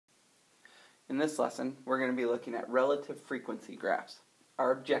In this lesson, we're going to be looking at relative frequency graphs.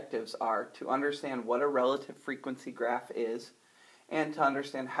 Our objectives are to understand what a relative frequency graph is and to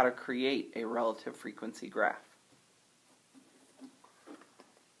understand how to create a relative frequency graph.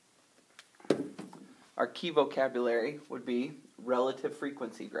 Our key vocabulary would be relative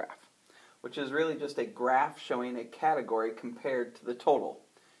frequency graph, which is really just a graph showing a category compared to the total,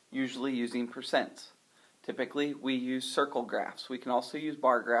 usually using percents. Typically, we use circle graphs. We can also use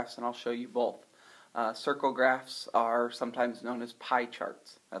bar graphs, and I'll show you both. Circle graphs are sometimes known as pie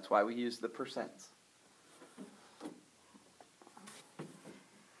charts. That's why we use the percents.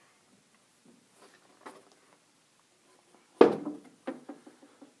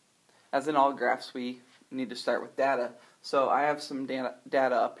 As in all graphs, we need to start with data. So I have some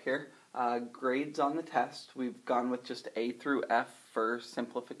data up here. Grades on the test, we've gone with just A through F for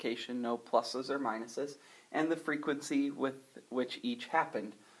simplification, no pluses or minuses, and the frequency with which each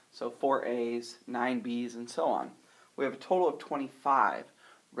happened. So 4 A's, 9 B's, and so on. We have a total of 25.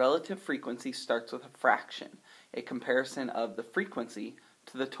 Relative frequency starts with a fraction, a comparison of the frequency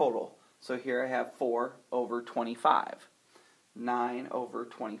to the total. So here I have 4 over 25, 9 over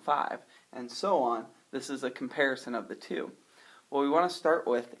 25, and so on. This is a comparison of the two. What we want to start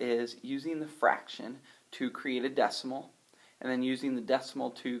with is using the fraction to create a decimal, and then using the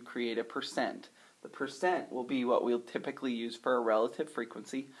decimal to create a percent. The percent will be what we'll typically use for a relative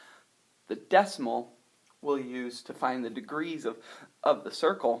frequency. The decimal we'll use to find the degrees of the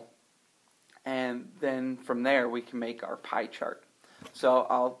circle, and then from there we can make our pie chart. So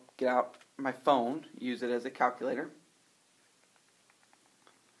I'll get out my phone, use it as a calculator,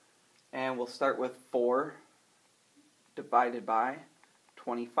 and we'll start with 4 divided by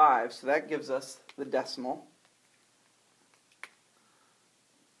 25. So that gives us the decimal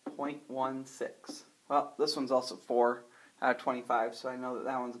 0.16. Well, this one's also 4 out of 25, so I know that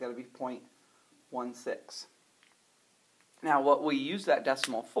that one's got to be 0.16. Now, what we use that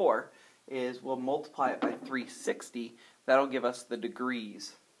decimal for is we'll multiply it by 360. That'll give us the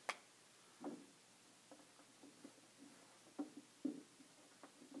degrees.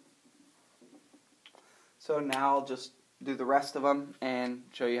 So now I'll just do the rest of them and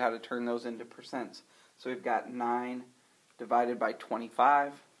show you how to turn those into percents. So we've got 9 divided by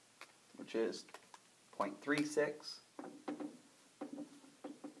 25, which is 0.36.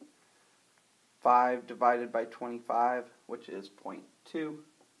 5 divided by 25, which is 0.2.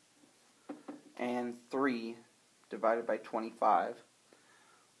 And 3 divided by 25,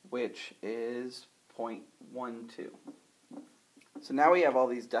 which is 0.12. So now we have all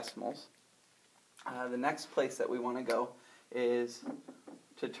these decimals. The next place that we want to go is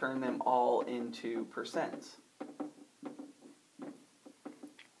to turn them all into percents.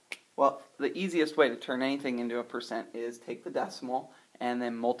 Well, the easiest way to turn anything into a percent is take the decimal and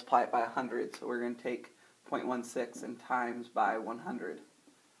then multiply it by 100. So we're going to take 0.16 and times by 100.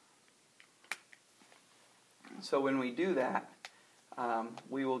 So when we do that,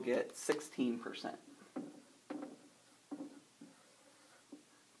 we will get 16%.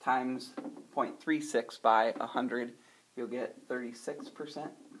 Times 0.36 by 100, you'll get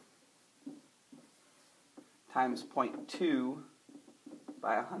 36%. Times 0.2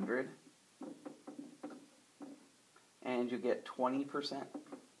 by 100, and you get 20%.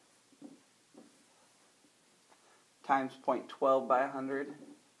 Times 0.12 by 100,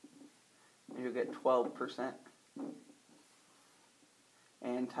 and you'll get 12%.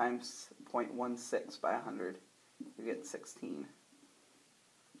 And times 0.16 by 100, you get 16%.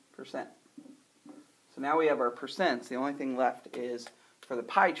 So now we have our percents. The only thing left is for the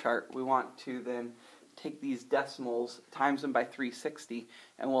pie chart, we want to then take these decimals, times them by 360,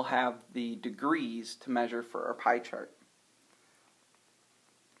 and we'll have the degrees to measure for our pie chart.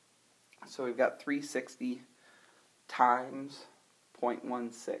 So we've got 360 times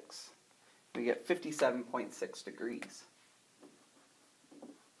 0.16. We get 57.6 degrees.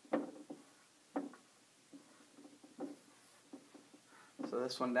 So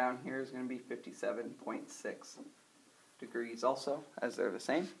this one down here is going to be 57.6 degrees also, as they're the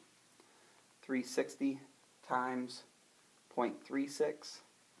same. 360 times 0.36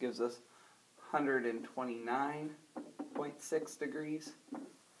 gives us 129.6 degrees.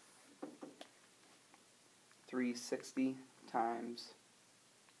 360 times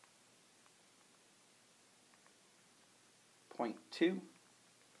 0.2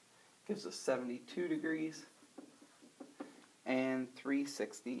 gives us 72 degrees. And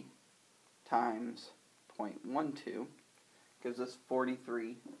 360 times 0.12 gives us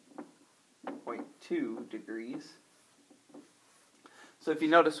 43.2 degrees. So if you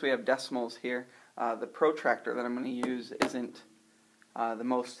notice we have decimals here. The protractor that I'm going to use isn't the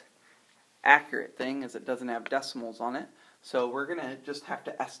most accurate thing is it doesn't have decimals on it. So we're going to just have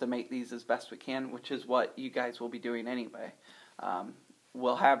to estimate these as best we can, which is what you guys will be doing anyway.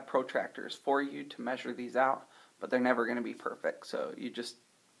 We'll have protractors for you to measure these out, but they're never going to be perfect. So you just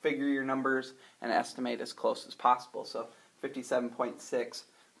figure your numbers and estimate as close as possible. So 57.6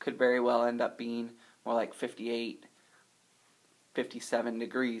 could very well end up being more like 58, 57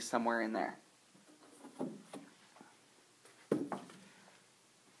 degrees, somewhere in there.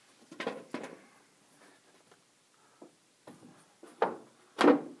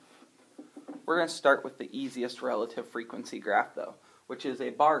 We're going to start with the easiest relative frequency graph, though, which is a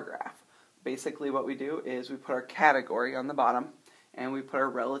bar graph. Basically what we do is we put our category on the bottom, and we put our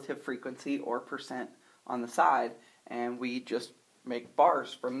relative frequency or percent on the side, and we just make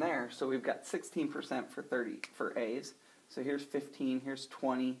bars from there. So we've got 16% for A's. So here's 15, here's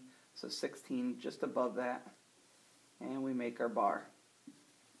 20, so 16 just above that, and we make our bar.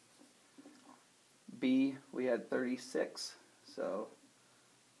 B, we had 36, so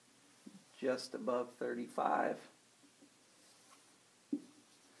just above 35.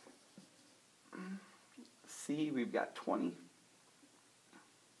 C, we've got 20.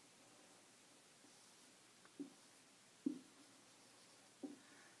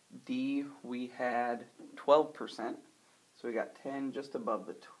 D, we had 12%, so we got 10 just above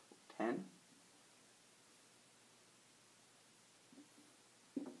the 10.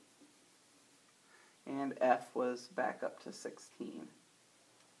 And F was back up to 16.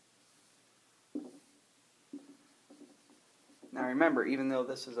 Now remember, even though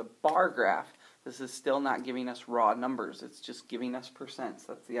this is a bar graph, this is still not giving us raw numbers. It's just giving us percents.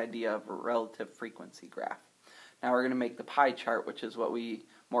 That's the idea of a relative frequency graph. Now we're going to make the pie chart, which is what we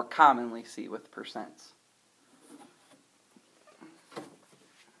more commonly see with percents.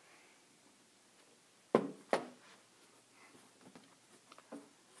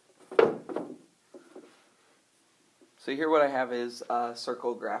 So here what I have is a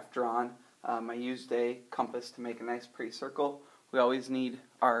circle graph drawn. I used a compass to make a nice pretty circle. We always need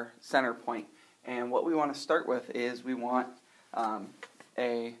our center point. And what we want to start with is we want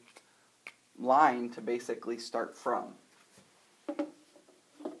a line to basically start from.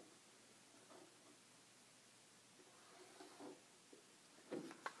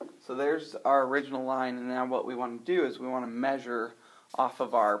 So there's our original line, and now what we want to do is we want to measure off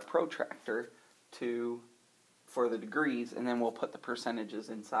of our protractor for the degrees, and then we'll put the percentages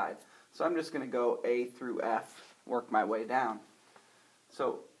inside. So I'm just going to go A through F, work my way down.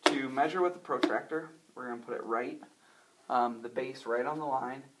 So to measure with the protractor, we're going to put it right, the base right on the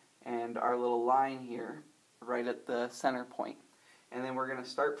line, and our little line here right at the center point. And then we're going to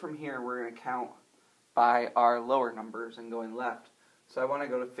start from here. We're going to count by our lower numbers and going left. So I want to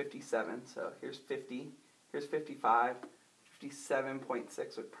go to 57. So here's 50, here's 55,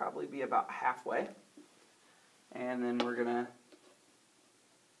 57.6 would probably be about halfway. And then we're going to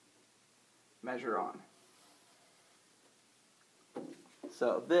measure on.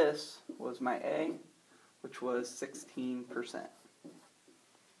 So this was my A, which was 16%.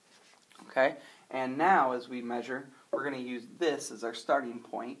 Okay, and now as we measure, we're going to use this as our starting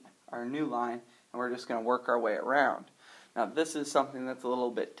point, our new line, and we're just going to work our way around. Now this is something that's a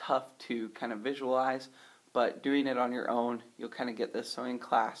little bit tough to kind of visualize, but doing it on your own, you'll kind of get this. So in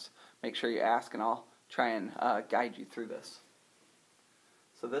class, make sure you ask, and I'll try and guide you through this.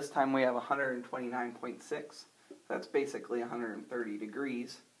 So this time we have 129.6. That's basically 130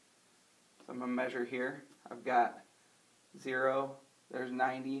 degrees. So I'm going to measure here. I've got 0, there's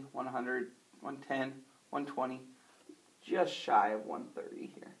 90, 100, 110, 120, just shy of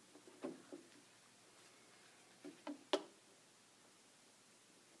 130 here.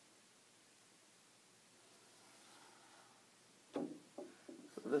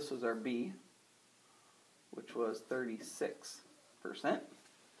 So this was our B, which was 36%.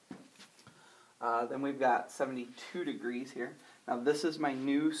 Then we've got 72 degrees here. Now this is my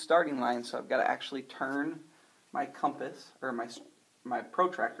new starting line, so I've got to actually turn my compass, or my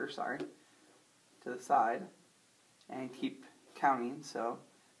protractor, sorry, to the side and keep counting. So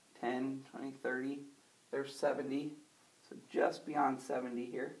 10, 20, 30, there's 70, so just beyond 70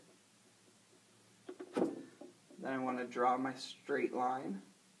 here. Then I want to draw my straight line.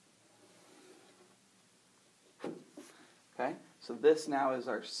 Okay, so this now is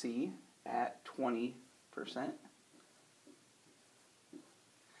our C at 20%.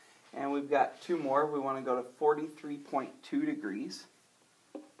 And we've got two more. We want to go to 43.2 degrees.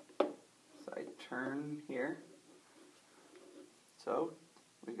 So I turn here. So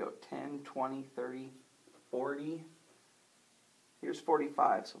we go 10, 20, 30, 40. Here's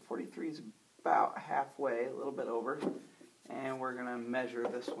 45. So 43 is about halfway, a little bit over. And we're going to measure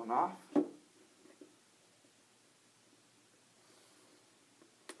this one off.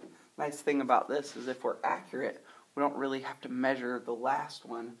 Nice thing about this is if we're accurate, we don't really have to measure the last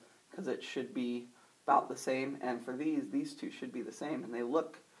one because it should be about the same. And for these two should be the same, and they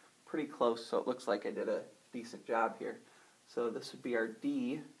look pretty close, so it looks like I did a decent job here. So this would be our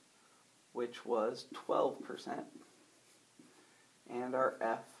D, which was 12%, and our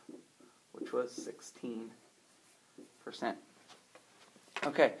F, which was 16%.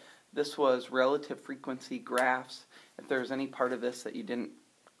 Okay, this was relative frequency graphs. If there's any part of this that you didn't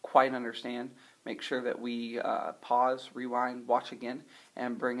quite understand, make sure that we pause, rewind, watch again,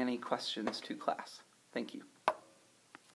 and bring any questions to class. Thank you.